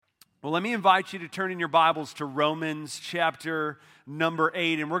Well, let me invite you to turn in your Bibles to Romans chapter number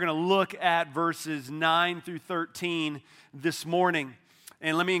 8, and we're going to look at verses 9 through 13 this morning.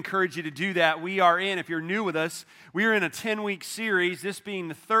 And let me encourage you to do that. We are in, if you're new with us, we are in a 10-week series, this being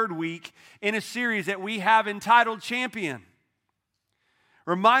the third week, in a series that we have entitled Champion.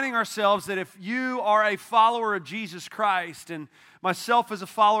 Reminding ourselves that if you are a follower of Jesus Christ, and myself as a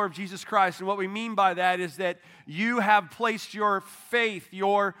follower of Jesus Christ, and what we mean by that is that you have placed your faith,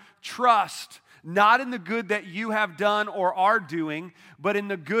 your trust, not in the good that you have done or are doing, but in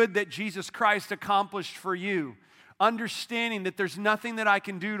the good that Jesus Christ accomplished for you. Understanding that there's nothing that I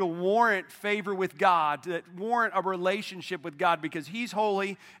can do to warrant favor with God, to warrant a relationship with God, because He's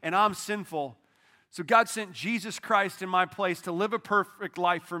holy and I'm sinful. So God sent Jesus Christ in my place to live a perfect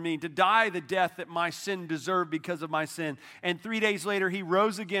life for me, to die the death that my sin deserved because of my sin. And 3 days later, He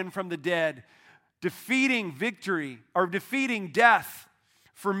rose again from the dead, defeating death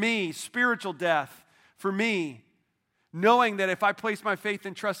for me, spiritual death for me, knowing that if I place my faith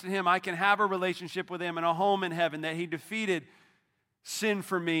and trust in Him, I can have a relationship with Him and a home in heaven, that He defeated sin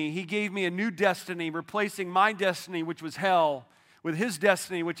for me. He gave me a new destiny, replacing my destiny, which was hell, with His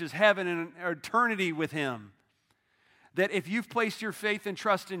destiny, which is heaven and eternity with Him. That if you've placed your faith and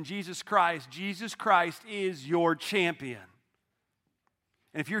trust in Jesus Christ is your champion.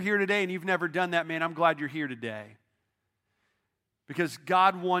 And if you're here today and you've never done that, man, I'm glad you're here today. Because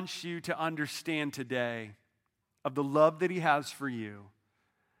God wants you to understand today of the love that He has for you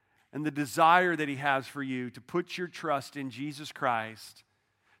and the desire that He has for you to put your trust in Jesus Christ,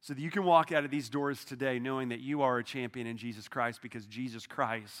 so that you can walk out of these doors today knowing that you are a champion in Jesus Christ, because Jesus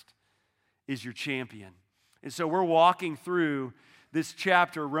Christ is your champion. And so we're walking through this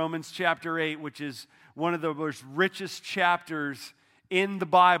chapter, Romans chapter 8, which is one of the most richest chapters in the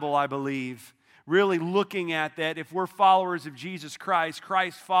Bible, I believe. Really looking at that, if we're followers of Jesus Christ,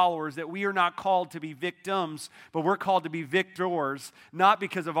 Christ followers, that we are not called to be victims, but we're called to be victors, not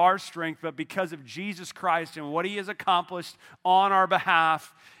because of our strength, but because of Jesus Christ and what He has accomplished on our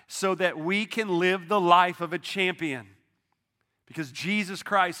behalf, so that we can live the life of a champion, because Jesus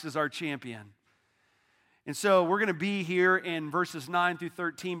Christ is our champion. And so we're going to be here in verses 9 through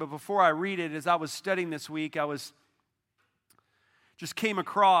 13, but before I read it, as I was studying this week, just came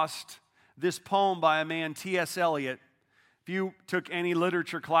across this poem by a man, T.S. Eliot. If you took any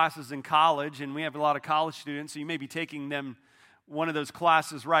literature classes in college, and we have a lot of college students, so you may be taking them one of those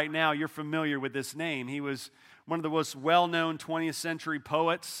classes right now, you're familiar with this name. He was one of the most well-known 20th century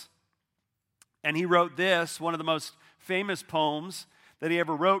poets, and he wrote this, one of the most famous poems that he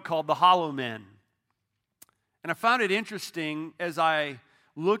ever wrote, called The Hollow Men. And I found it interesting as I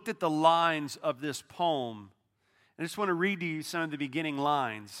looked at the lines of this poem. I just want to read to you some of the beginning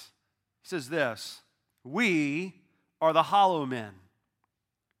lines. He says this: "We are the hollow men.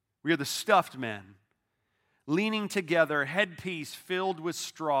 We are the stuffed men, leaning together, headpiece filled with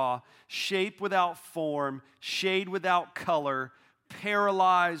straw, shape without form, shade without color,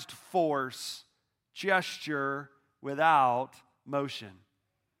 paralyzed force, gesture without motion."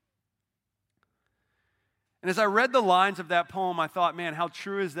 And as I read the lines of that poem, I thought, man, how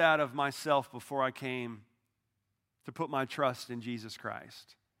true is that of myself before I came to put my trust in Jesus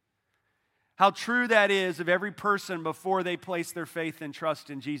Christ. How true that is of every person before they place their faith and trust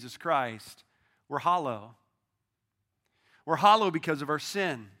in Jesus Christ. We're hollow. We're hollow because of our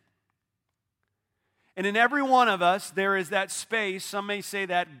sin. And in every one of us, there is that space, some may say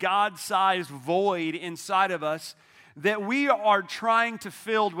that God-sized void inside of us, that we are trying to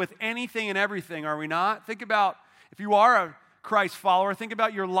fill with anything and everything, are we not? Think about, if you are a Christ follower, think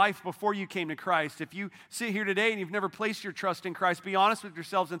about your life before you came to Christ. If you sit here today and you've never placed your trust in Christ, be honest with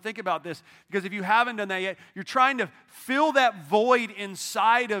yourselves and think about this. Because if you haven't done that yet, you're trying to fill that void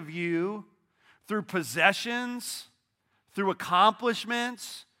inside of you through possessions, through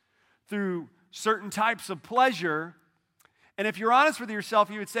accomplishments, through certain types of pleasure. And if you're honest with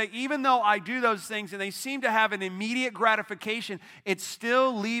yourself, you would say, even though I do those things and they seem to have an immediate gratification, it's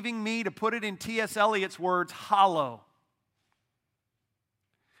still leaving me, to put it in T.S. Eliot's words, hollow.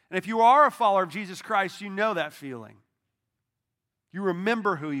 And if you are a follower of Jesus Christ, you know that feeling. You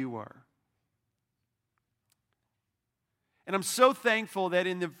remember who you were. And I'm so thankful that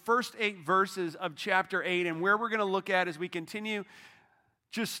in the first 8 verses of chapter 8, and where we're going to look at as we continue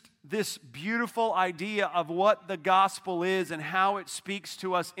just this beautiful idea of what the gospel is and how it speaks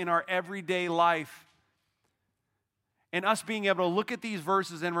to us in our everyday life, and us being able to look at these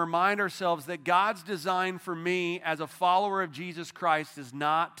verses and remind ourselves that God's design for me as a follower of Jesus Christ is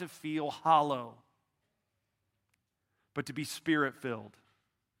not to feel hollow, but to be Spirit-filled,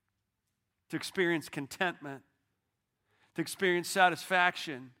 to experience contentment, to experience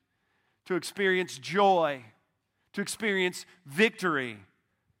satisfaction, to experience joy, to experience victory,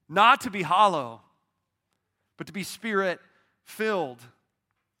 not to be hollow, but to be Spirit-filled.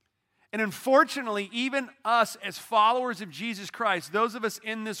 And unfortunately, even us as followers of Jesus Christ, those of us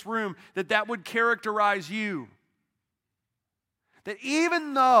in this room, that would characterize you. That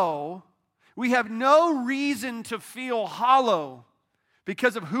even though we have no reason to feel hollow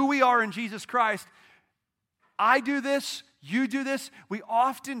because of who we are in Jesus Christ, I do this, you do this, we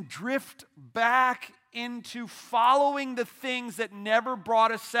often drift back into following the things that never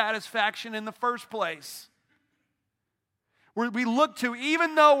brought us satisfaction in the first place. Where we look to,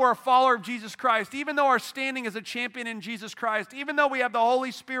 even though we're a follower of Jesus Christ, even though our standing as a champion in Jesus Christ, even though we have the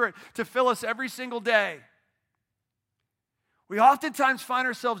Holy Spirit to fill us every single day, we oftentimes find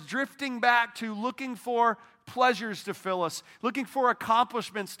ourselves drifting back to looking for pleasures to fill us, looking for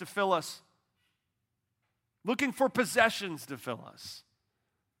accomplishments to fill us, looking for possessions to fill us.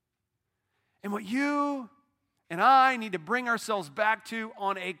 And what you and I need to bring ourselves back to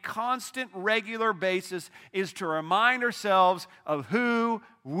on a constant, regular basis is to remind ourselves of who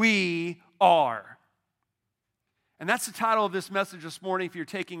we are. And that's the title of this message this morning. If you're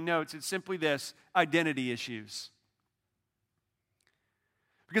taking notes, it's simply this: identity issues.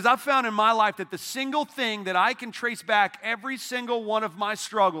 Because I've found in my life that the single thing that I can trace back every single one of my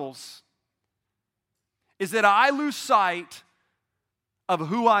struggles is that I lose sight of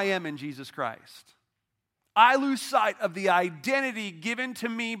who I am in Jesus Christ. I lose sight of the identity given to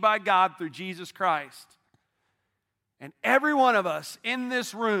me by God through Jesus Christ. And every one of us in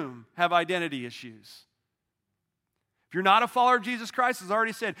this room have identity issues. If you're not a follower of Jesus Christ, as I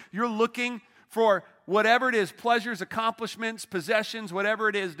already said, you're looking for whatever it is, pleasures, accomplishments, possessions, whatever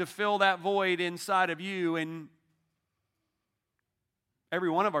it is, to fill that void inside of you. And every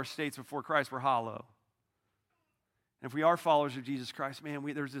one of our states before Christ were hollow. And if we are followers of Jesus Christ, man,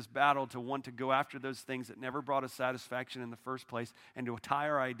 there's this battle to want to go after those things that never brought us satisfaction in the first place and to tie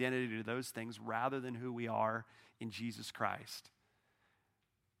our identity to those things rather than who we are in Jesus Christ.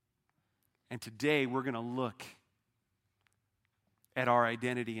 And today we're going to look at our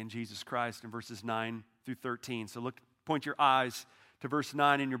identity in Jesus Christ in verses 9 through 13. So point your eyes to verse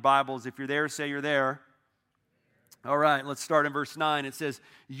 9 in your Bibles. If you're there, say you're there. All right, let's start in verse 9. It says,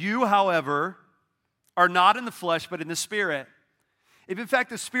 "You, however, are not in the flesh, but in the Spirit. If in fact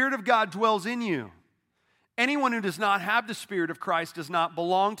the Spirit of God dwells in you, anyone who does not have the Spirit of Christ does not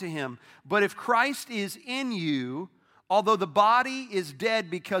belong to him. But if Christ is in you, although the body is dead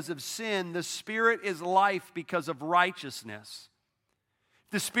because of sin, the Spirit is life because of righteousness.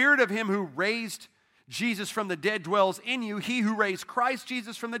 The Spirit of him who raised Jesus from the dead dwells in you. He who raised Christ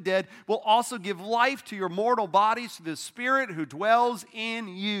Jesus from the dead will also give life to your mortal bodies through the Spirit who dwells in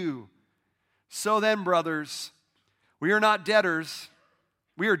you. So then, brothers, we are not debtors.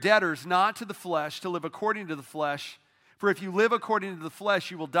 We are debtors not to the flesh, to live according to the flesh. For if you live according to the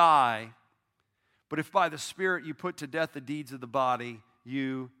flesh, you will die. But if by the Spirit you put to death the deeds of the body,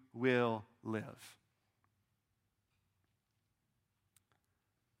 you will live."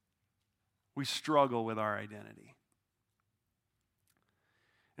 We struggle with our identity.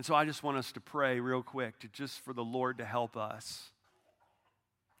 And so I just want us to pray real quick for the Lord to help us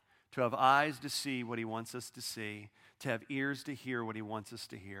to have eyes to see what he wants us to see, to have ears to hear what he wants us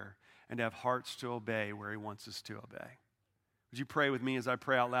to hear, and to have hearts to obey where he wants us to obey. Would you pray with me as I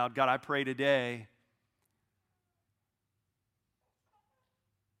pray out loud? God, I pray today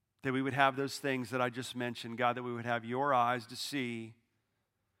that we would have those things that I just mentioned. God, that we would have your eyes to see,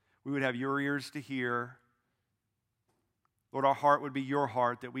 we would have your ears to hear. Lord, our heart would be your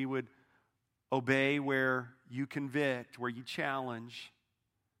heart, that we would obey where you convict, where you challenge.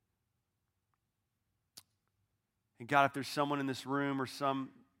 And God, if there's someone in this room or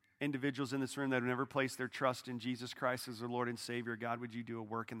some individuals in this room that have never placed their trust in Jesus Christ as their Lord and Savior, God, would you do a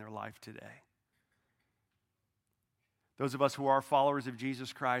work in their life today? Those of us who are followers of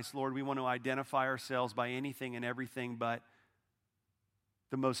Jesus Christ, Lord, we want to identify ourselves by anything and everything but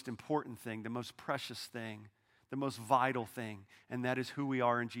the most important thing, the most precious thing, the most vital thing, and that is who we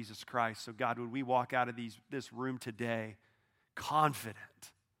are in Jesus Christ. So God, would we walk out of this room today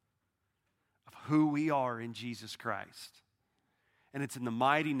confident of who we are in Jesus Christ. And it's in the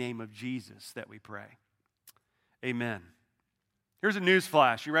mighty name of Jesus that we pray. Amen. Here's a news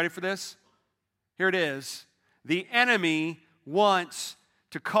flash. You ready for this? Here it is. The enemy wants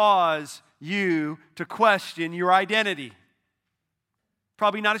to cause you to question your identity.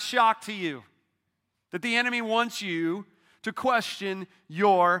 Probably not a shock to you that the enemy wants you to question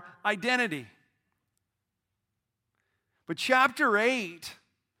your identity. But chapter 8,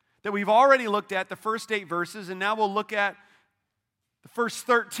 that we've already looked at, the first 8 verses, and now we'll look at the first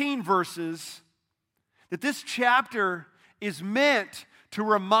 13 verses, that this chapter is meant to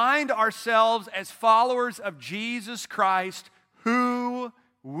remind ourselves as followers of Jesus Christ who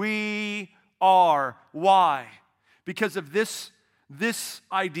we are. Why? Because of this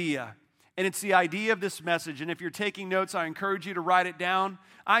idea. And it's the idea of this message. And if you're taking notes, I encourage you to write it down.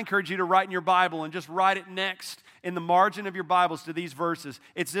 I encourage you to write in your Bible and just write it next in the margin of your Bibles to these verses.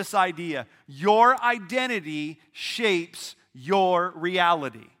 It's this idea. Your identity shapes your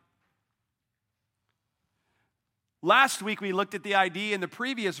reality. Last week we looked at the idea in the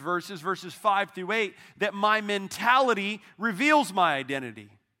previous verses 5 through 8, that my mentality reveals my identity.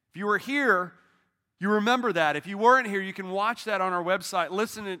 If you were here, you remember that. If you weren't here, you can watch that on our website,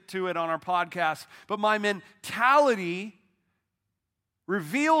 listen to it on our podcast. But my mentality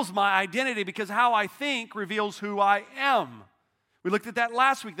reveals my identity because how I think reveals who I am. We looked at that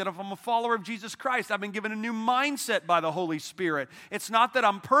last week, that if I'm a follower of Jesus Christ, I've been given a new mindset by the Holy Spirit. It's not that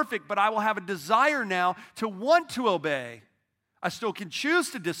I'm perfect, but I will have a desire now to want to obey. I still can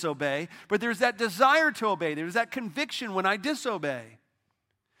choose to disobey, but there's that desire to obey. There's that conviction when I disobey.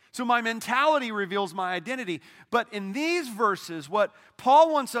 So my mentality reveals my identity. But in these verses, what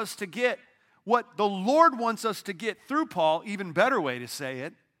Paul wants us to get, what the Lord wants us to get through Paul, even better way to say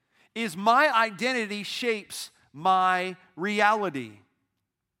it, is my identity shapes my reality.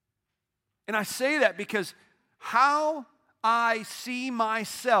 And I say that because how I see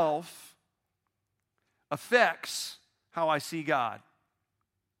myself affects how I see God.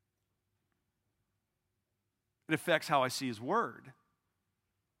 It affects how I see His Word.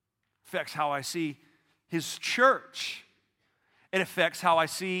 It affects how I see His church. It affects how I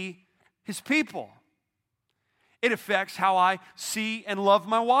see His people. It affects how I see and love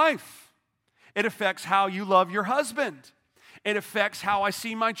my wife. It affects how you love your husband. It affects how I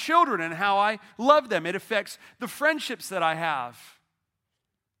see my children and how I love them. It affects the friendships that I have.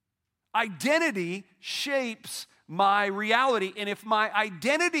 Identity shapes my reality. And if my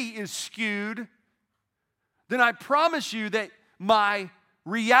identity is skewed, then I promise you that my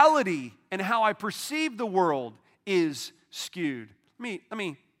reality and how I perceive the world is skewed. Let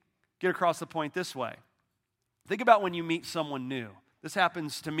me get across the point this way. Think about when you meet someone new. This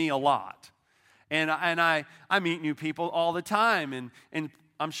happens to me a lot. And I meet new people all the time, and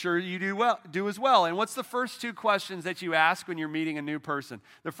I'm sure you do as well. And what's the first two questions that you ask when you're meeting a new person?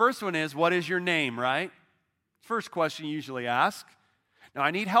 The first one is, what is your name, right? First question you usually ask. Now,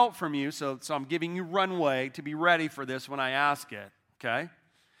 I need help from you, so I'm giving you runway to be ready for this when I ask it, okay?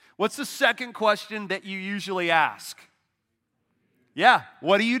 What's the second question that you usually ask? Yeah,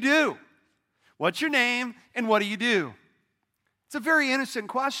 what do you do? What's your name, and what do you do? It's a very innocent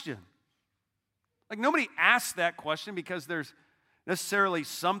question. Like, nobody asks that question because there's necessarily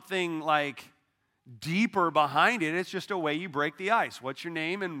something like deeper behind it. It's just a way you break the ice. What's your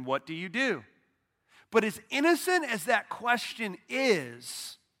name and what do you do? But as innocent as that question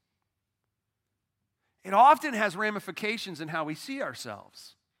is, it often has ramifications in how we see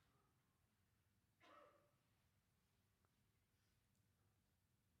ourselves.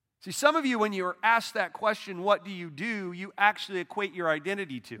 See, some of you, when you're asked that question, what do, you actually equate your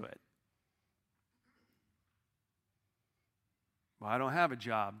identity to it. Well, I don't have a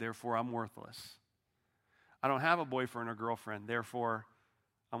job, therefore I'm worthless. I don't have a boyfriend or girlfriend, therefore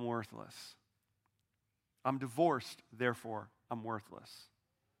I'm worthless. I'm divorced, therefore I'm worthless.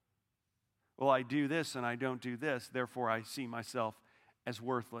 Well, I do this and I don't do this, therefore I see myself as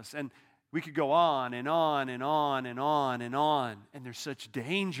worthless. And we could go on and on and on and on and on, and there's such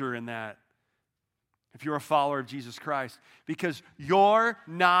danger in that if you're a follower of Jesus Christ, because you're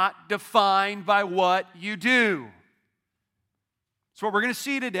not defined by what you do. That's what we're going to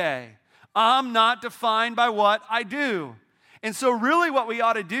see today. I'm not defined by what I do. And so really what we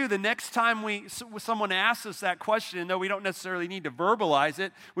ought to do the next time someone asks us that question, though we don't necessarily need to verbalize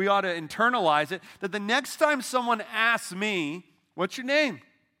it, we ought to internalize it, that the next time someone asks me, what's your name?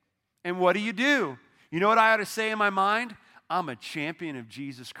 And what do you do? You know what I ought to say in my mind? I'm a champion of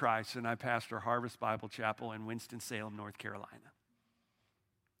Jesus Christ, and I pastor Harvest Bible Chapel in Winston-Salem, North Carolina.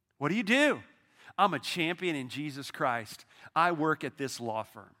 What do you do? I'm a champion in Jesus Christ. I work at this law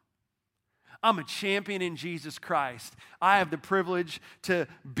firm. I'm a champion in Jesus Christ. I have the privilege to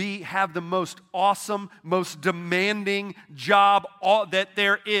have the most awesome, most demanding job that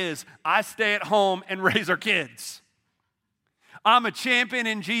there is. I stay at home and raise our kids. I'm a champion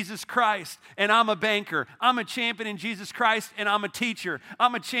in Jesus Christ, and I'm a banker. I'm a champion in Jesus Christ, and I'm a teacher.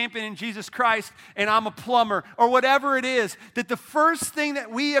 I'm a champion in Jesus Christ, and I'm a plumber, or whatever it is. That the first thing that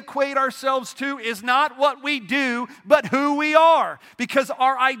we equate ourselves to is not what we do, but who we are, because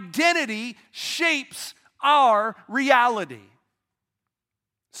our identity shapes our reality.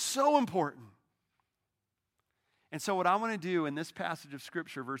 So important. And so what I want to do in this passage of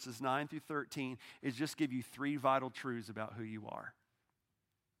Scripture, verses 9 through 13, is just give you 3 vital truths about who you are.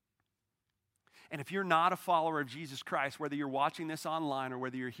 And if you're not a follower of Jesus Christ, whether you're watching this online or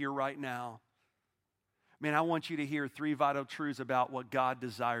whether you're here right now, man, I want you to hear 3 vital truths about what God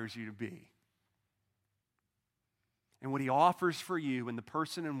desires you to be and what He offers for you in the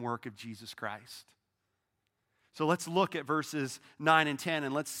person and work of Jesus Christ. So let's look at verses 9 and 10,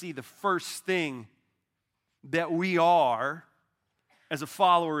 and let's see the first thing that we are as a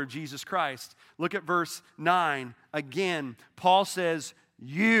follower of Jesus Christ. Look at verse 9. Again, Paul says,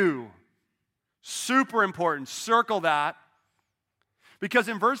 you. Super important. Circle that. Because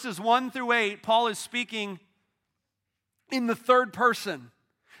in verses 1 through 8, Paul is speaking in the third person.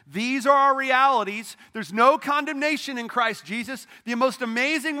 These are our realities. There's no condemnation in Christ Jesus. The most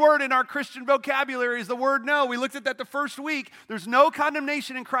amazing word in our Christian vocabulary is the word no. We looked at that the first week. There's no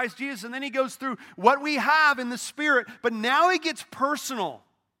condemnation in Christ Jesus. And then he goes through what we have in the Spirit. But now he gets personal.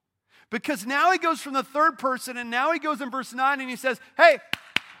 Because now he goes from the third person, and now he goes in verse 9 and he says, hey,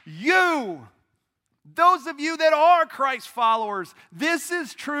 you, those of you that are Christ followers, this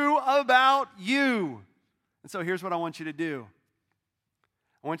is true about you. And so here's what I want you to do.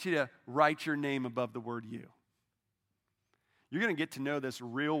 I want you to write your name above the word you. You're going to get to know this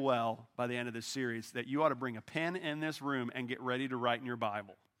real well by the end of this series, that you ought to bring a pen in this room and get ready to write in your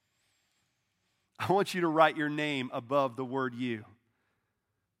Bible. I want you to write your name above the word you.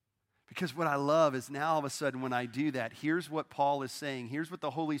 Because what I love is now all of a sudden when I do that, here's what Paul is saying. Here's what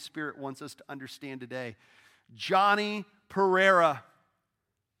the Holy Spirit wants us to understand today. Johnny Pereira,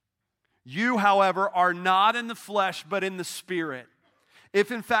 you, however, are not in the flesh, but in the Spirit. If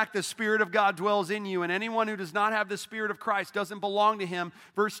in fact the Spirit of God dwells in you, and anyone who does not have the Spirit of Christ doesn't belong to him.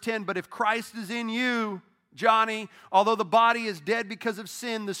 Verse 10, but if Christ is in you, Johnny, although the body is dead because of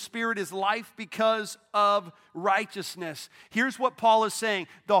sin, the Spirit is life because of righteousness. Here's what Paul is saying.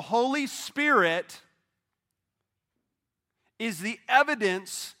 The Holy Spirit is the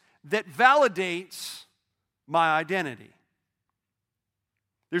evidence that validates my identity.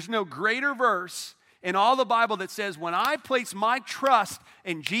 There's no greater verse in all the Bible that says when I place my trust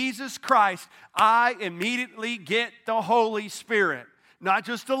in Jesus Christ, I immediately get the Holy Spirit. Not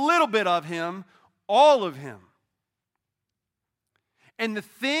just a little bit of Him, all of Him. And the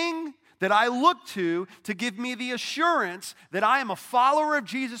thing that I look to give me the assurance that I am a follower of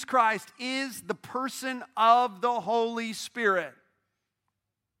Jesus Christ is the person of the Holy Spirit.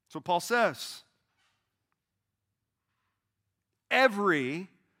 That's what Paul says. Every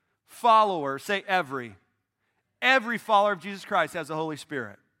follower, say every follower of Jesus Christ has the Holy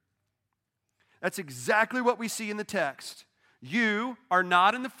Spirit. That's exactly what we see in the text. You are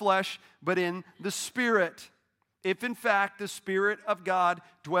not in the flesh, but in the Spirit, if in fact the Spirit of God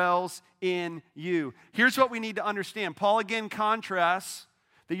dwells in you. Here's what we need to understand. Paul again contrasts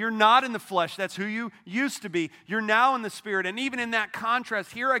that you're not in the flesh. That's who you used to be. You're now in the Spirit. And even in that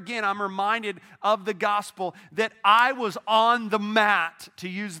contrast, here again, I'm reminded of the gospel that I was on the mat, to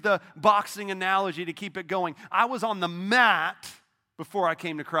use the boxing analogy to keep it going. I was on the mat before I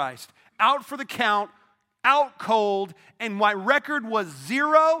came to Christ. Out for the count, out cold, and my record was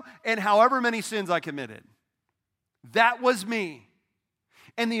 0 and however many sins I committed. That was me.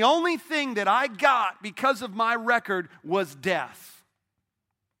 And the only thing that I got because of my record was death.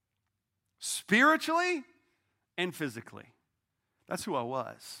 Spiritually and physically. That's who I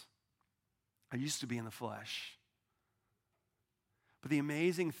was. I used to be in the flesh. But the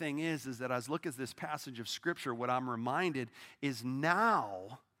amazing thing is that as I look at this passage of Scripture, what I'm reminded is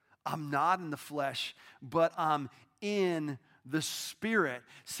now I'm not in the flesh, but I'm in the Spirit.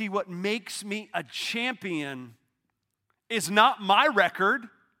 See, what makes me a champion is not my record.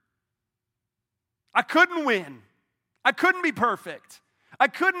 I couldn't win. I couldn't be perfect. I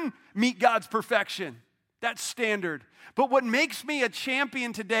couldn't meet God's perfection. That's standard. But what makes me a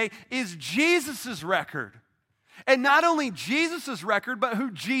champion today is Jesus' record. And not only Jesus' record, but who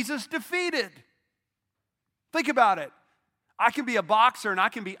Jesus defeated. Think about it. I can be a boxer and I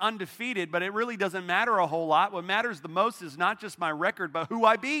can be undefeated, but it really doesn't matter a whole lot. What matters the most is not just my record, but who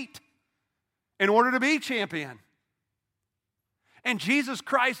I beat in order to be champion. And Jesus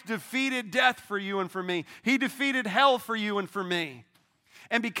Christ defeated death for you and for me. He defeated hell for you and for me.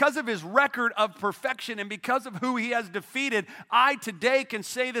 And because of His record of perfection and because of who He has defeated, I today can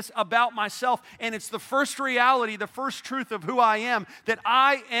say this about myself. And it's the first reality, the first truth of who I am, that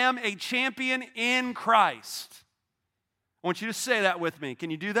I am a champion in Christ. I want you to say that with me.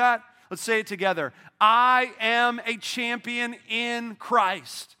 Can you do that? Let's say it together. I am a champion in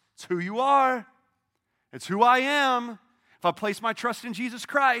Christ. It's who you are. It's who I am. If I place my trust in Jesus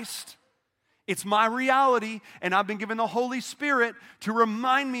Christ, it's my reality, and I've been given the Holy Spirit to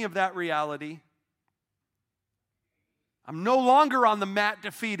remind me of that reality. I'm no longer on the mat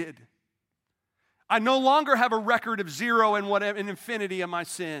defeated. I no longer have a record of 0 and infinity of my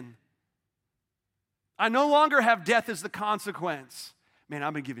sin. I no longer have death as the consequence. Man,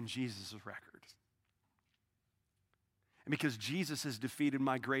 I've been given Jesus' record. And because Jesus has defeated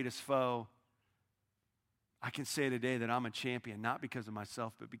my greatest foe, I can say today that I'm a champion, not because of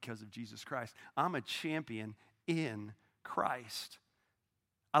myself, but because of Jesus Christ. I'm a champion in Christ.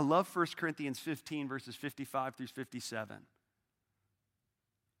 I love 1 Corinthians 15, verses 55 through 57.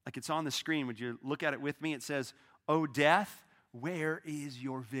 Like it's on the screen. Would you look at it with me? It says, "O death, where is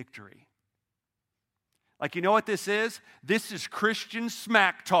your victory?" Like, you know what this is? This is Christian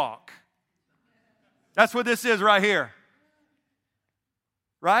smack talk. That's what this is right here.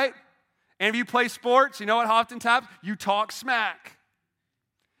 Right? And if you play sports, you know what oftentimes? You talk smack.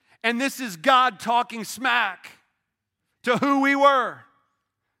 And this is God talking smack to who we were.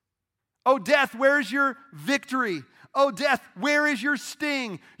 Oh, death, where's your victory? Oh, death, where is your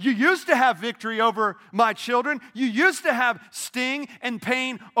sting? You used to have victory over my children. You used to have sting and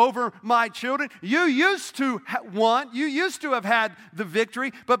pain over my children. You used to want, you used to have had the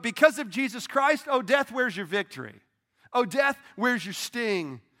victory. But because of Jesus Christ, oh, death, where's your victory? Oh, death, where's your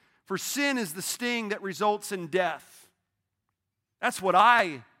sting? For sin is the sting that results in death. That's what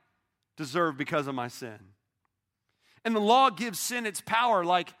I deserve because of my sin. And the law gives sin its power.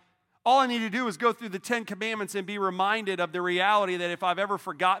 Like, all I need to do is go through the 10 Commandments and be reminded of the reality that if I've ever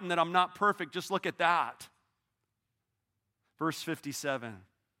forgotten that I'm not perfect, just look at that. Verse 57.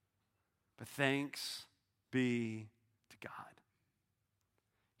 But thanks be to God.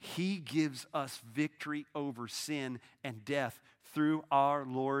 He gives us victory over sin and death through our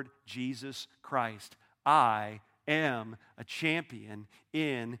Lord Jesus Christ. I am a champion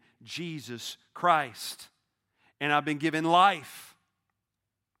in Jesus Christ. And I've been given life.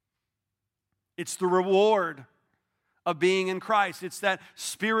 It's the reward of being in Christ. It's that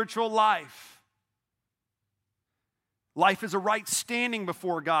spiritual life. Life is a right standing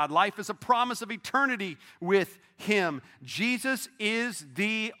before God. Life is a promise of eternity with Him. Jesus is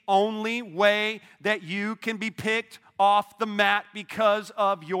the only way that you can be picked off the mat because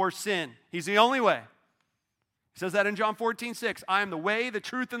of your sin. He's the only way. He says that in John 14:6. I am the way, the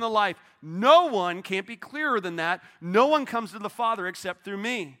truth, and the life. No one can't be clearer than that. No one comes to the Father except through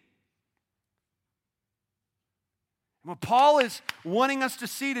me. And what Paul is wanting us to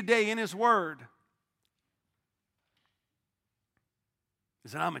see today in his word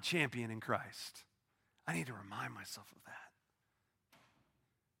is that I'm a champion in Christ. I need to remind myself of that.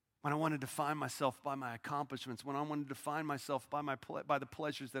 When I want to define myself by my accomplishments, when I want to define myself by the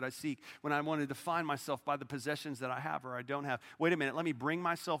pleasures that I seek, when I want to define myself by the possessions that I have or I don't have. Wait a minute, let me bring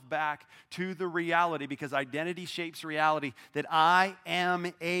myself back to the reality, because identity shapes reality, that I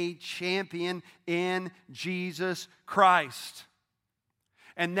am a champion in Jesus Christ.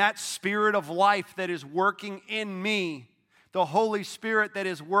 And that Spirit of life that is working in me, the Holy Spirit that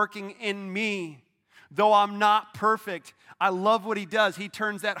is working in me, though I'm not perfect, I love what He does. He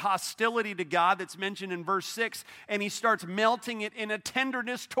turns that hostility to God that's mentioned in verse 6, and He starts melting it in a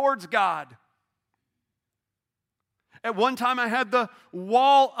tenderness towards God. At one time, I had the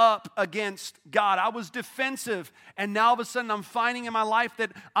wall up against God. I was defensive, and now all of a sudden I'm finding in my life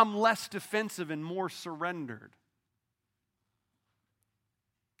that I'm less defensive and more surrendered.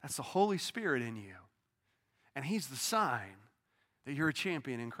 That's the Holy Spirit in you, and He's the sign that you're a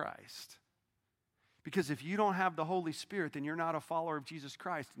champion in Christ. Because if you don't have the Holy Spirit, then you're not a follower of Jesus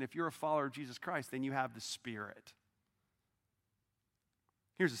Christ. And if you're a follower of Jesus Christ, then you have the Spirit.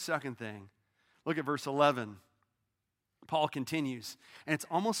 Here's the second thing. Look at verse 11. Paul continues, and it's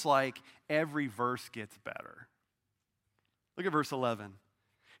almost like every verse gets better. Look at verse 11.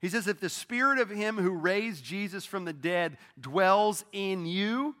 He says, if the Spirit of Him who raised Jesus from the dead dwells in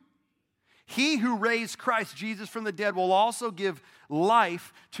you, He who raised Christ Jesus from the dead will also give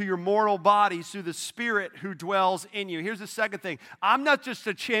life to your mortal bodies through the Spirit who dwells in you. Here's the second thing. I'm not just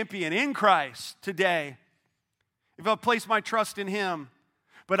a champion in Christ today, if I place my trust in Him,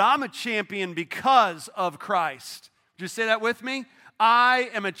 but I'm a champion because of Christ. Would you say that with me? I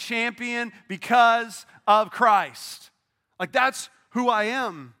am a champion because of Christ. Like, that's who I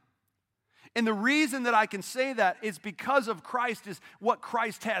am. And the reason that I can say that is because of Christ, is what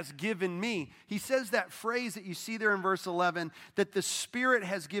Christ has given me. He says that phrase that you see there in verse 11, that the Spirit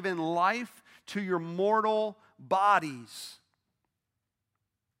has given life to your mortal bodies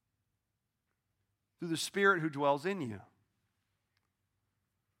through the Spirit who dwells in you.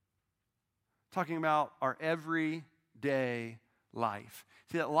 Talking about our everyday everyday life.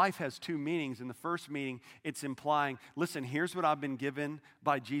 See, that life has two meanings. In the first meaning, it's implying, listen, here's what I've been given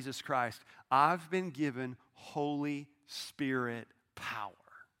by Jesus Christ. I've been given Holy Spirit power.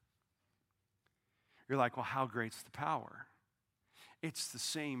 You're like, well, how great's the power? It's the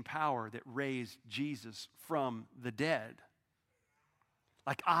same power that raised Jesus from the dead.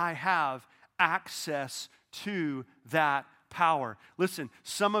 Like, I have access to that power. Listen,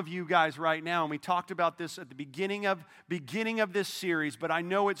 some of you guys right now, and we talked about this at the beginning of this series, but I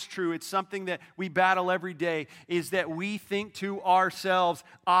know it's true. It's something that we battle every day, is that we think to ourselves,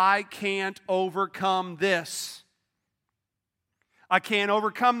 I can't overcome this. I can't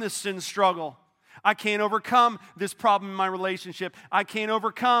overcome this sin struggle. I can't overcome this problem in my relationship. I can't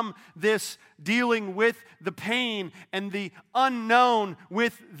overcome this dealing with the pain and the unknown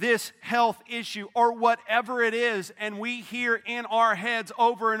with this health issue or whatever it is. And we hear in our heads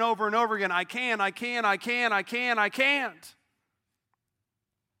over and over and over again, I can't.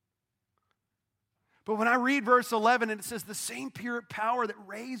 But when I read verse 11 and it says, the same pure power that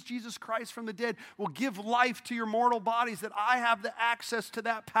raised Jesus Christ from the dead will give life to your mortal bodies, that I have the access to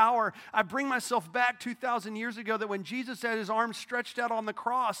that power. I bring myself back 2,000 years ago, that when Jesus had his arms stretched out on the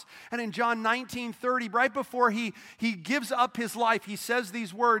cross, and in John 19:30, right before he gives up his life, he says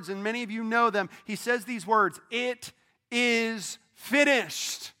these words, and many of you know them. He says these words, it is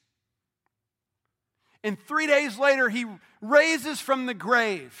finished. And 3 days later, he raises from the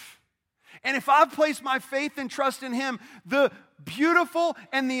grave. And if I've placed my faith and trust in him, the beautiful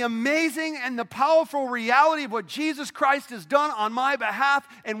and the amazing and the powerful reality of what Jesus Christ has done on my behalf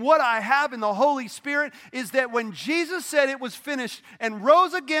and what I have in the Holy Spirit is that when Jesus said it was finished and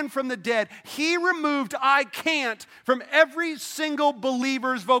rose again from the dead, he removed I can't from every single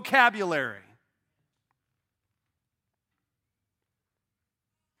believer's vocabulary.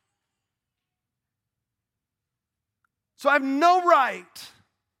 So I have no right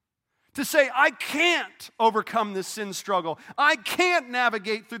to say, I can't overcome this sin struggle. I can't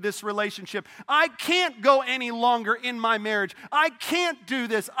navigate through this relationship. I can't go any longer in my marriage. I can't do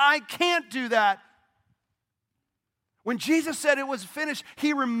this. I can't do that. When Jesus said it was finished,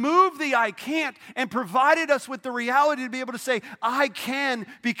 he removed the I can't and provided us with the reality to be able to say, I can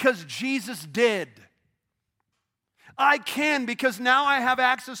because Jesus did. I can because now I have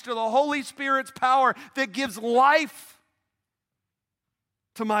access to the Holy Spirit's power that gives life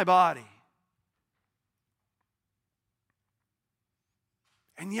to my body.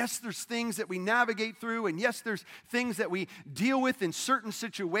 And yes, there's things that we navigate through, and yes, there's things that we deal with in certain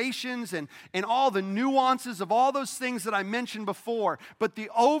situations and all the nuances of all those things that I mentioned before. But the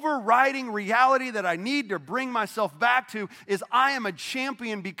overriding reality that I need to bring myself back to is I am a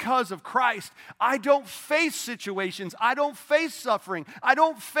champion because of Christ. I don't face situations. I don't face suffering. I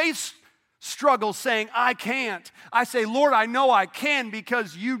don't face struggles saying, I can't. I say, Lord, I know I can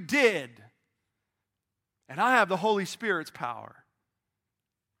because you did. And I have the Holy Spirit's power.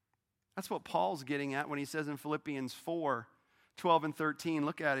 That's what Paul's getting at when he says in Philippians 4:12 and 13,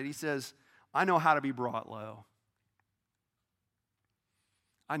 look at it. He says, I know how to be brought low.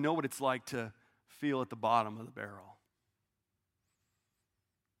 I know what it's like to feel at the bottom of the barrel.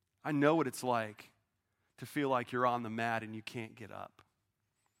 I know what it's like to feel like you're on the mat and you can't get up.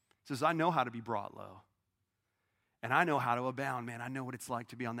 He says, I know how to be brought low. And I know how to abound. Man, I know what it's like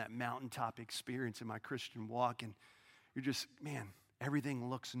to be on that mountaintop experience in my Christian walk. And you're just, man, everything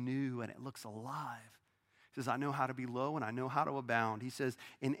looks new and it looks alive. He says, I know how to be low and I know how to abound. He says,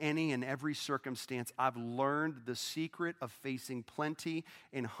 in any and every circumstance, I've learned the secret of facing plenty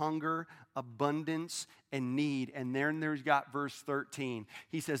and hunger, abundance and need. And then there's got verse 13.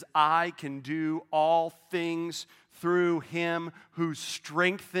 He says, I can do all things through him who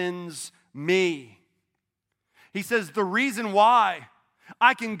strengthens me. He says, the reason why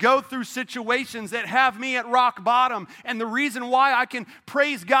I can go through situations that have me at rock bottom, and the reason why I can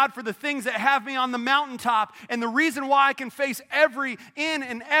praise God for the things that have me on the mountaintop, and the reason why I can face every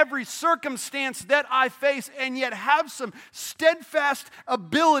circumstance that I face and yet have some steadfast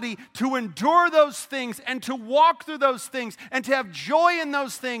ability to endure those things and to walk through those things and to have joy in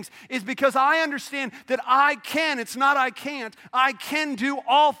those things is because I understand that I can. It's not I can't. I can do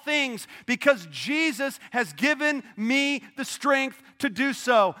all things because Jesus has given me the strength to do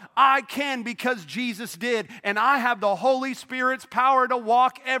so. I can because Jesus did, and I have the Holy Spirit's power to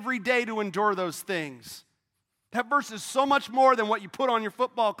walk every day to endure those things. That verse is so much more than what you put on your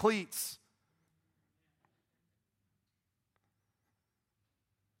football cleats.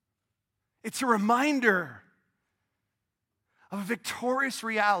 It's a reminder of a victorious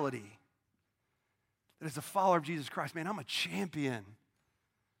reality that as a follower of Jesus Christ, man, I'm a champion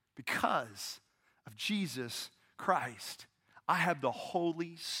because of Jesus Christ, I have the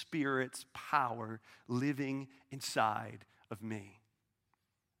Holy Spirit's power living inside of me.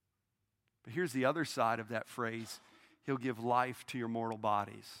 But here's the other side of that phrase. He'll give life to your mortal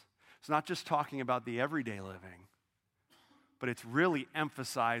bodies. It's not just talking about the everyday living, but it's really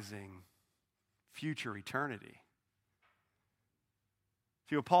emphasizing future eternity.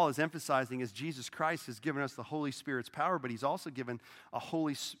 See, what Paul is emphasizing is Jesus Christ has given us the Holy Spirit's power, but he's also given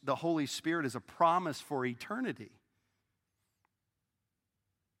the Holy Spirit as a promise for eternity.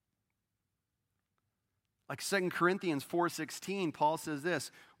 Like 2 Corinthians 4:16, Paul says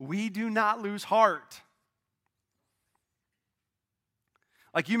this, we do not lose heart.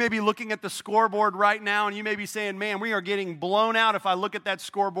 Like you may be looking at the scoreboard right now and you may be saying, man, we are getting blown out if I look at that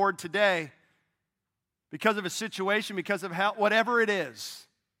scoreboard today because of a situation, because of whatever it is.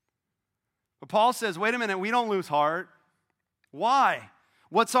 But Paul says, wait a minute, we don't lose heart. Why?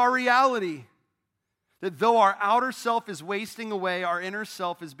 What's our reality? That though our outer self is wasting away, our inner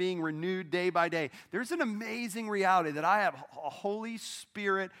self is being renewed day by day. There's an amazing reality that I have a Holy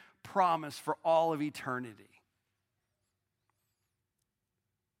Spirit promise for all of eternity.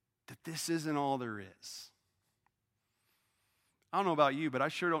 That this isn't all there is. I don't know about you, but I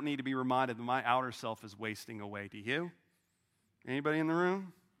sure don't need to be reminded that my outer self is wasting away. Do you? Anybody in the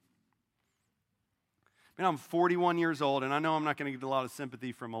room? Man, I'm 41 years old, and I know I'm not going to get a lot of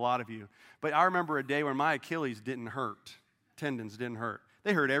sympathy from a lot of you, but I remember a day when my Achilles didn't hurt. Tendons didn't hurt.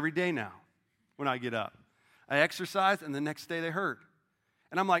 They hurt every day now when I get up. I exercise, and the next day they hurt.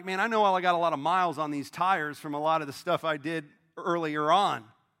 And I'm like, man, I know I got a lot of miles on these tires from a lot of the stuff I did earlier on.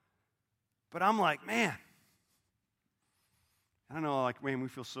 But I'm like, man, I don't know, like, man, we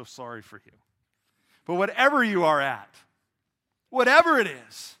feel so sorry for you. But whatever you are at, whatever it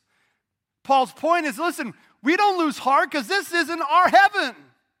is, Paul's point is, listen, we don't lose heart because this isn't our heaven.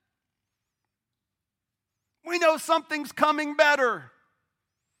 We know something's coming better.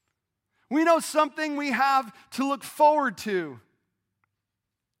 We know something we have to look forward to.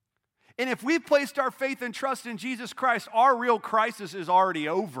 And if we've placed our faith and trust in Jesus Christ, our real crisis is already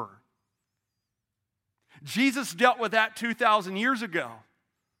over. Jesus dealt with that 2,000 years ago.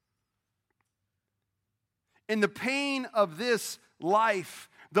 And the pain of this life,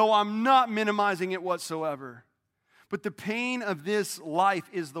 though I'm not minimizing it whatsoever, but the pain of this life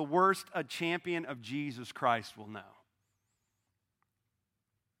is the worst a champion of Jesus Christ will know.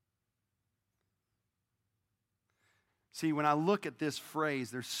 See, when I look at this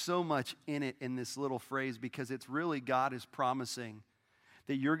phrase, there's so much in it in this little phrase because it's really God is promising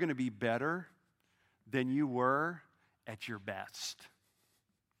that you're going to be better than you were at your best.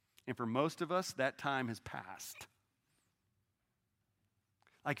 And for most of us, that time has passed.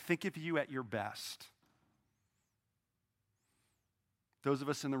 Like, think of you at your best. Those of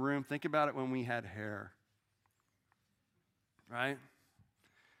us in the room, think about it when we had hair. Right?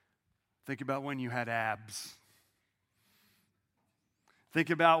 Think about when you had abs.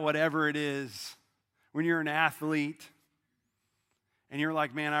 Think about whatever it is. When you're an athlete, and you're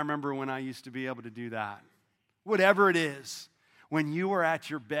like, man, I remember when I used to be able to do that. Whatever it is, when you were at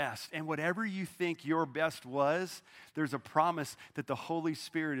your best, and whatever you think your best was, there's a promise that the Holy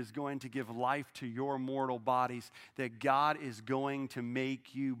Spirit is going to give life to your mortal bodies, that God is going to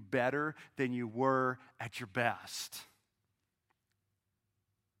make you better than you were at your best.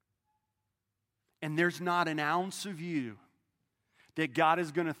 And there's not an ounce of you that God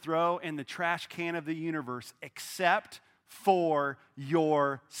is going to throw in the trash can of the universe except for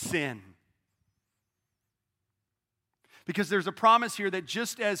your sin. Because there's a promise here that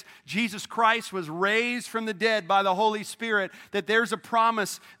just as Jesus Christ was raised from the dead by the Holy Spirit, that there's a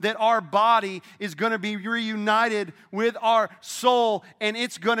promise that our body is going to be reunited with our soul, and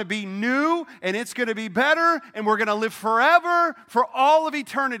it's going to be new, and it's going to be better, and we're going to live forever for all of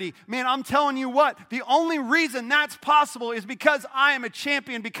eternity. Man, I'm telling you what, the only reason that's possible is because I am a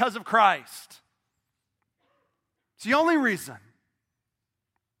champion because of Christ. It's the only reason.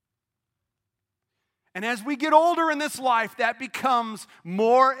 And as we get older in this life, that becomes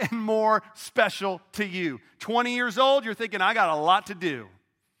more and more special to you. 20 years old, you're thinking, I got a lot to do.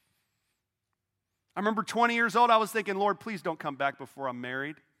 I remember 20 years old, I was thinking, Lord, please don't come back before I'm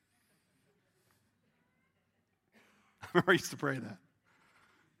married. I remember I used to pray that.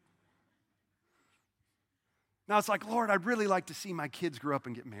 Now it's like, Lord, I'd really like to see my kids grow up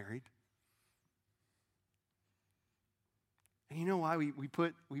and get married. And you know why we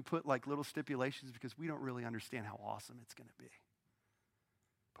put like little stipulations? Because we don't really understand how awesome it's going to be.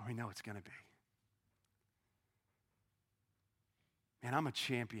 But we know it's going to be. Man, I'm a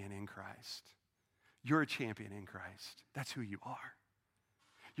champion in Christ. You're a champion in Christ. That's who you are.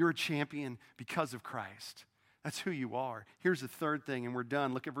 You're a champion because of Christ. That's who you are. Here's the third thing, and we're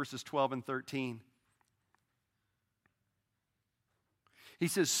done. Look at verses 12 and 13. He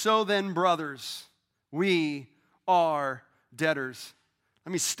says, so then, brothers, we are debtors.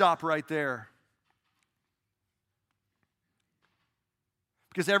 Let me stop right there.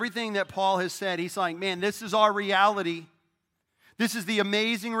 Because everything that Paul has said, he's like, man, this is our reality. This is the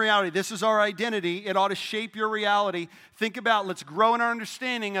amazing reality. This is our identity. It ought to shape your reality. Think about, let's grow in our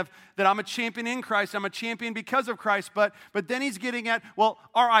understanding of that I'm a champion in Christ. I'm a champion because of Christ. But then he's getting at, well,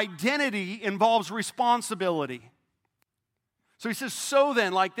 our identity involves responsibility. So he says, so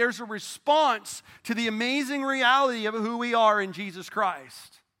then, like there's a response to the amazing reality of who we are in Jesus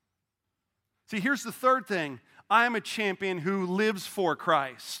Christ. See, here's the third thing. I am a champion who lives for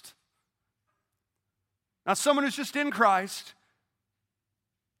Christ. Not someone who's just in Christ.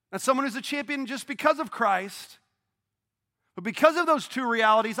 Not someone who's a champion just because of Christ. But because of those two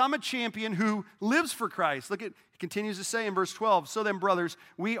realities, I'm a champion who lives for Christ. Look at, he continues to say in verse 12, so then, brothers,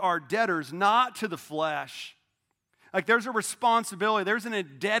 we are debtors not to the flesh. Like there's a responsibility, there's an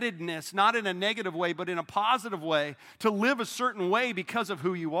indebtedness, not in a negative way, but in a positive way, to live a certain way because of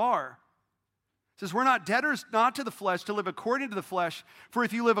who you are. It says, we're not debtors not to the flesh, to live according to the flesh. For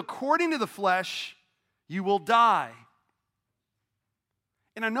if you live according to the flesh, you will die.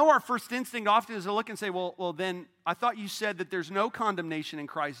 And I know our first instinct often is to look and say, well, then I thought you said that there's no condemnation in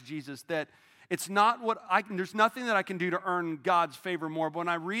Christ Jesus, that it's not there's nothing that I can do to earn God's favor more. But when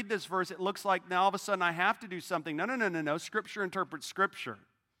I read this verse, it looks like now all of a sudden I have to do something. No. Scripture interprets Scripture.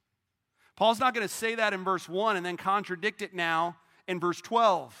 Paul's not going to say that in verse 1 and then contradict it now in verse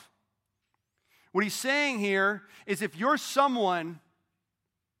 12. What he's saying here is if you're someone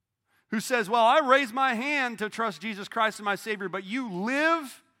who says, well, I raise my hand to trust Jesus Christ as my Savior, but you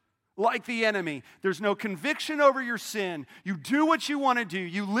live like the enemy. There's no conviction over your sin. You do what you want to do.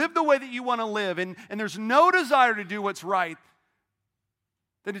 You live the way that you want to live, and there's no desire to do what's right.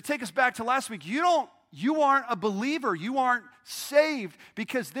 Then to take us back to last week, you aren't a believer. You aren't saved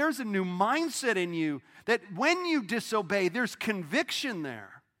because there's a new mindset in you that when you disobey, there's conviction there.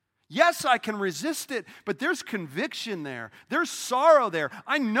 Yes, I can resist it, but there's conviction there. There's sorrow there.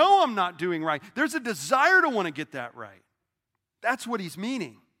 I know I'm not doing right. There's a desire to want to get that right. That's what he's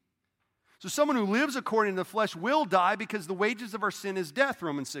meaning. So someone who lives according to the flesh will die because the wages of our sin is death,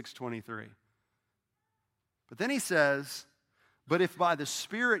 Romans 6:23. But then he says, but if by the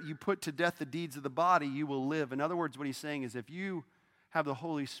Spirit you put to death the deeds of the body, you will live. In other words, what he's saying is if you have the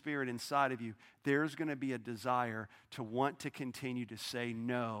Holy Spirit inside of you, there's going to be a desire to want to continue to say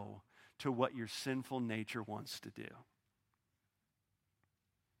no to what your sinful nature wants to do.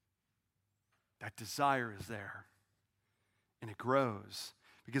 That desire is there, and it grows.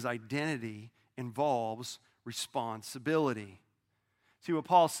 Because identity involves responsibility. See, what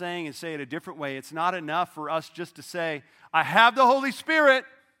Paul's saying is, say it a different way. It's not enough for us just to say, I have the Holy Spirit.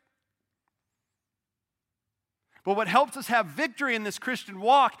 But what helps us have victory in this Christian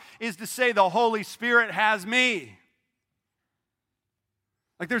walk is to say, the Holy Spirit has me.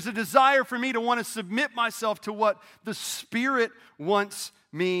 Like there's a desire for me to want to submit myself to what the Spirit wants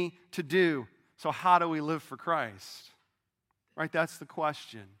me to do. So how do we live for Christ? Right, that's the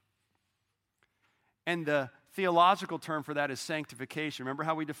question. And the theological term for that is sanctification. Remember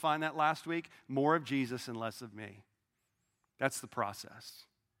how we defined that last week? More of Jesus and less of me. That's the process.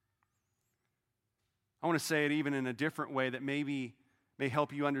 I want to say it even in a different way that maybe may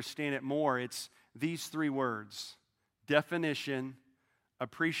help you understand it more. It's these three words: definition,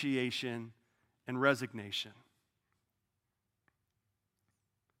 appreciation, and resignation.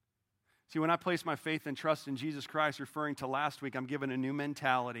 See, when I place my faith and trust in Jesus Christ, referring to last week, I'm given a new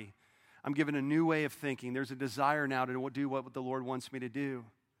mentality. I'm given a new way of thinking. There's a desire now to do what the Lord wants me to do.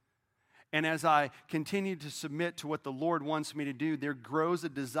 And as I continue to submit to what the Lord wants me to do, there grows a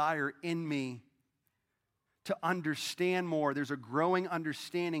desire in me to understand more. There's a growing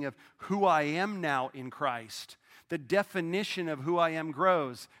understanding of who I am now in Christ. The definition of who I am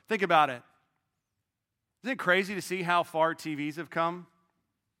grows. Think about it. Isn't it crazy to see how far TVs have come?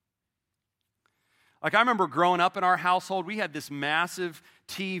 Like I remember growing up in our household, we had this massive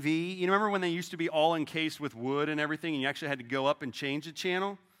TV. You remember when they used to be all encased with wood and everything, and you actually had to go up and change the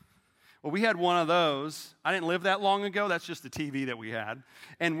channel? Well, we had one of those. I didn't live that long ago. That's just the TV that we had.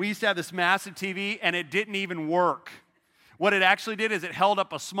 And we used to have this massive TV, and it didn't even work. What it actually did is it held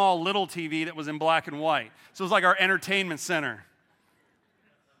up a small little TV that was in black and white. So it was like our entertainment center.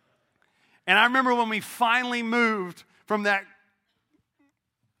 And I remember when we finally moved from that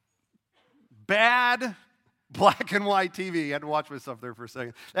bad black and white TV. I had to watch myself there for a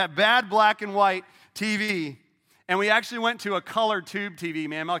second. That bad black and white TV. And we actually went to a color tube TV,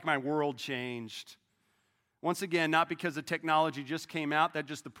 man. Like my world changed. Once again, not because the technology just came out, that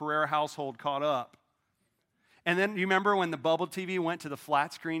just the Pereira household caught up. And then you remember when the bubble TV went to the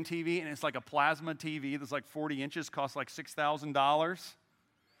flat screen TV, and it's like a plasma TV that's like 40 inches, costs like $6,000.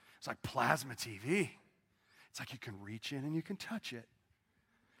 It's like plasma TV. It's like you can reach in and you can touch it.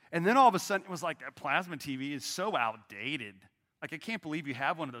 And then all of a sudden, it was like that plasma TV is so outdated. Like, I can't believe you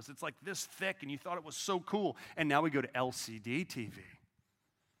have one of those. It's like this thick, and you thought it was so cool. And now we go to LCD TV.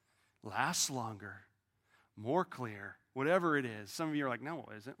 Lasts longer, more clear, whatever it is. Some of you are like, no,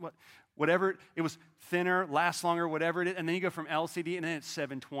 it isn't. Whatever, it was thinner, lasts longer, whatever it is. And then you go from LCD, and then it's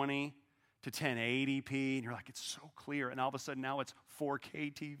 720 to 1080p, and you're like, it's so clear. And all of a sudden, now it's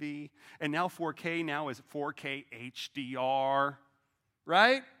 4K TV. And now 4K now is 4K HDR,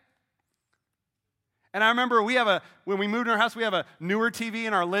 right? And I remember when we moved in our house, we have a newer TV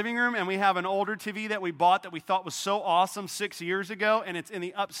in our living room, and we have an older TV that we bought that we thought was so awesome 6 years ago, and it's in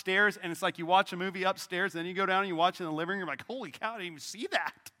the upstairs, and it's like you watch a movie upstairs, and then you go down and you watch it in the living room, you're like, holy cow, I didn't even see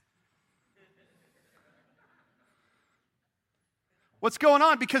that. What's going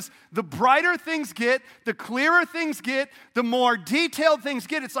on? Because the brighter things get, the clearer things get, the more detailed things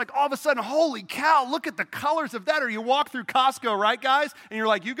get. It's like all of a sudden, holy cow, look at the colors of that. Or you walk through Costco, right, guys? And you're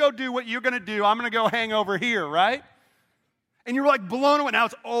like, you go do what you're going to do. I'm going to go hang over here, right? And you're like blown away. Now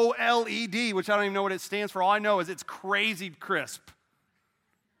it's OLED, which I don't even know what it stands for. All I know is it's crazy crisp.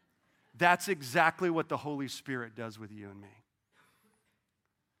 That's exactly what the Holy Spirit does with you and me.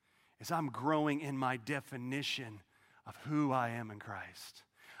 As I'm growing in my definition of who I am in Christ.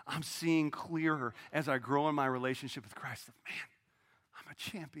 I'm seeing clearer as I grow in my relationship with Christ. Man, I'm a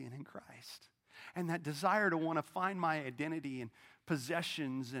champion in Christ. And that desire to want to find my identity in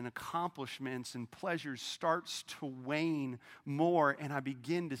possessions and accomplishments and pleasures starts to wane more, and I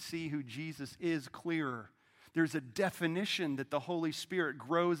begin to see who Jesus is clearer. There's a definition that the Holy Spirit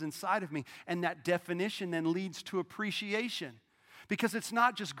grows inside of me, and that definition then leads to appreciation. Because it's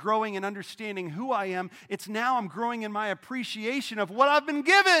not just growing and understanding who I am, it's now I'm growing in my appreciation of what I've been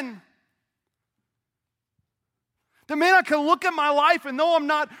given. The man, I can look at my life and though I'm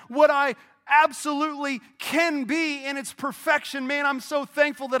not what I absolutely can be in its perfection, man, I'm so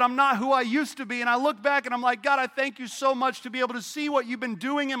thankful that I'm not who I used to be. And I look back and I'm like, God, I thank you so much to be able to see what you've been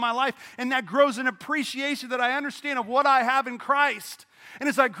doing in my life. And that grows an appreciation that I understand of what I have in Christ. And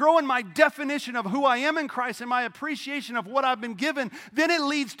as I grow in my definition of who I am in Christ and my appreciation of what I've been given, then it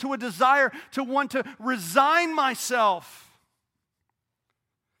leads to a desire to want to resign myself,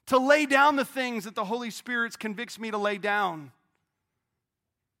 to lay down the things that the Holy Spirit convicts me to lay down.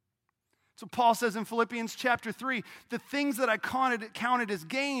 So Paul says in Philippians chapter 3, the things that I counted as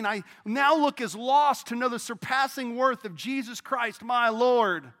gain, I now look as loss to know the surpassing worth of Jesus Christ, my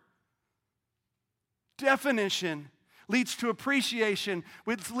Lord. Definition leads to appreciation,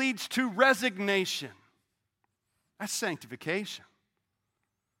 which leads to resignation. That's sanctification.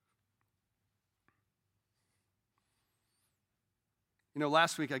 You know,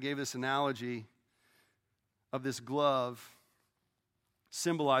 last week I gave this analogy of this glove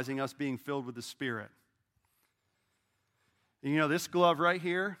symbolizing us being filled with the Spirit. And you know, this glove right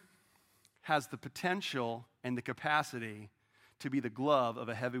here has the potential and the capacity to be the glove of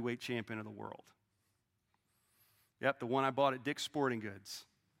a heavyweight champion of the world. Yep, the one I bought at Dick's Sporting Goods.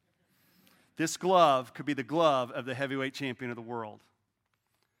 This glove could be the glove of the heavyweight champion of the world.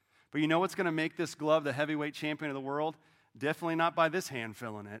 But you know what's going to make this glove the heavyweight champion of the world? Definitely not by this hand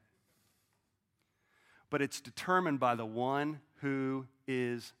filling it. But it's determined by the one who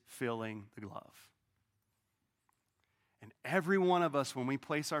is filling the glove. And every one of us, when we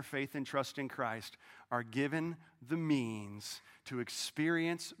place our faith and trust in Christ, are given the means to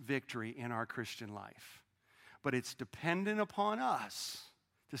experience victory in our Christian life. But it's dependent upon us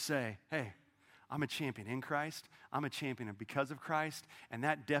to say, hey, I'm a champion in Christ. I'm a champion because of Christ. And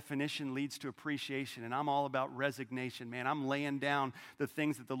that definition leads to appreciation. And I'm all about resignation, man. I'm laying down the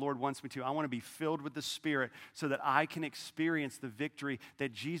things that the Lord wants me to. I want to be filled with the Spirit so that I can experience the victory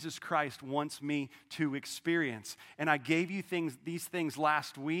that Jesus Christ wants me to experience. And I gave you these things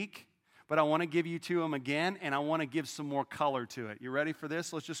last week, but I want to give you to them again, and I want to give some more color to it. You ready for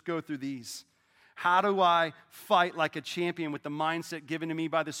this? Let's just go through these. How do I fight like a champion with the mindset given to me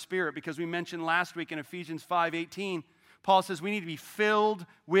by the Spirit? Because we mentioned last week in Ephesians 5:18, Paul says we need to be filled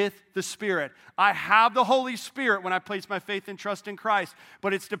with the Spirit. I have the Holy Spirit when I place my faith and trust in Christ,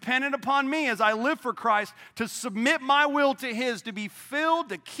 but it's dependent upon me as I live for Christ to submit my will to His, to be filled,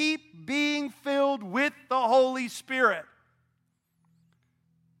 to keep being filled with the Holy Spirit.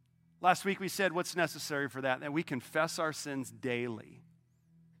 Last week we said what's necessary for that we confess our sins daily.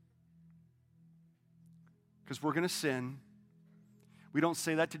 Because we're going to sin. We don't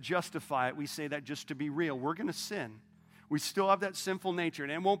say that to justify it. We say that just to be real. We're going to sin. We still have that sinful nature,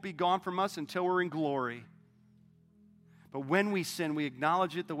 and it won't be gone from us until we're in glory. But when we sin, we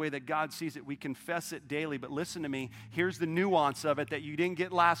acknowledge it the way that God sees it. We confess it daily. But listen to me. Here's the nuance of it that you didn't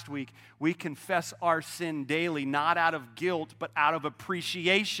get last week. We confess our sin daily, not out of guilt, but out of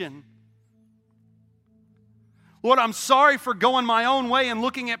appreciation. Lord, I'm sorry for going my own way and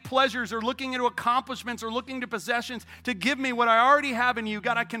looking at pleasures or looking into accomplishments or looking to possessions to give me what I already have in you.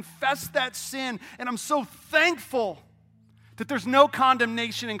 God, I confess that sin, and I'm so thankful that there's no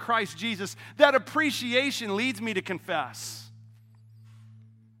condemnation in Christ Jesus. That appreciation leads me to confess.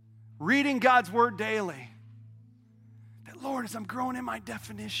 Reading God's word daily. That, Lord, as I'm growing in my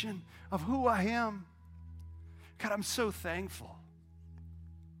definition of who I am, God, I'm so thankful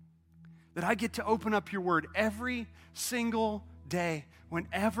that I get to open up your word every single day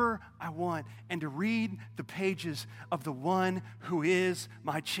whenever I want and to read the pages of the one who is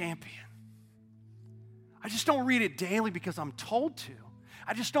my champion. I just don't read it daily because I'm told to.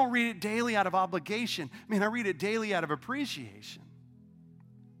 I just don't read it daily out of obligation. Man, I read it daily out of appreciation.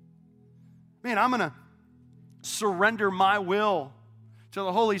 Man, I'm going to surrender my will to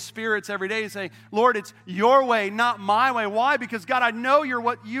the Holy Spirit every day and say, Lord, it's your way, not my way. Why? Because, God, I know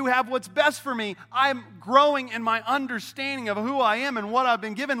you have what's best for me. I'm growing in my understanding of who I am and what I've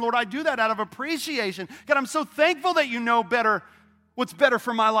been given. Lord, I do that out of appreciation. God, I'm so thankful that you know better what's better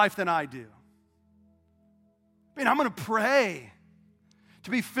for my life than I do. Man, I'm going to pray to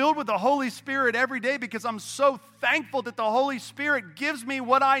be filled with the Holy Spirit every day because I'm so thankful that the Holy Spirit gives me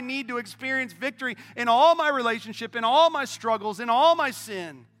what I need to experience victory in all my relationship, in all my struggles, in all my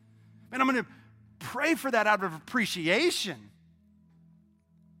sin. And I'm going to pray for that out of appreciation.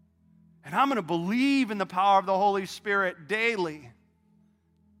 And I'm going to believe in the power of the Holy Spirit daily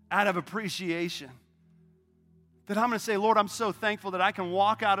out of appreciation. That I'm going to say, Lord, I'm so thankful that I can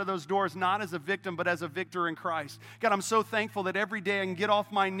walk out of those doors not as a victim, but as a victor in Christ. God, I'm so thankful that every day I can get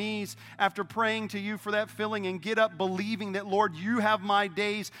off my knees after praying to you for that filling and get up believing that, Lord, you have my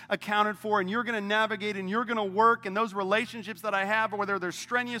days accounted for and you're going to navigate and you're going to work in those relationships that I have, or whether they're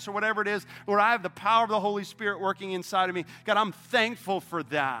strenuous or whatever it is. Lord, I have the power of the Holy Spirit working inside of me. God, I'm thankful for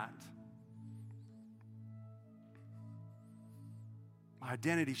that. My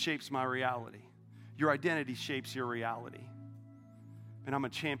identity shapes my reality. Your identity shapes your reality. And I'm a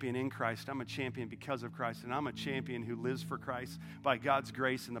champion in Christ. I'm a champion because of Christ. And I'm a champion who lives for Christ by God's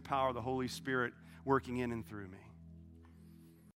grace and the power of the Holy Spirit working in and through me.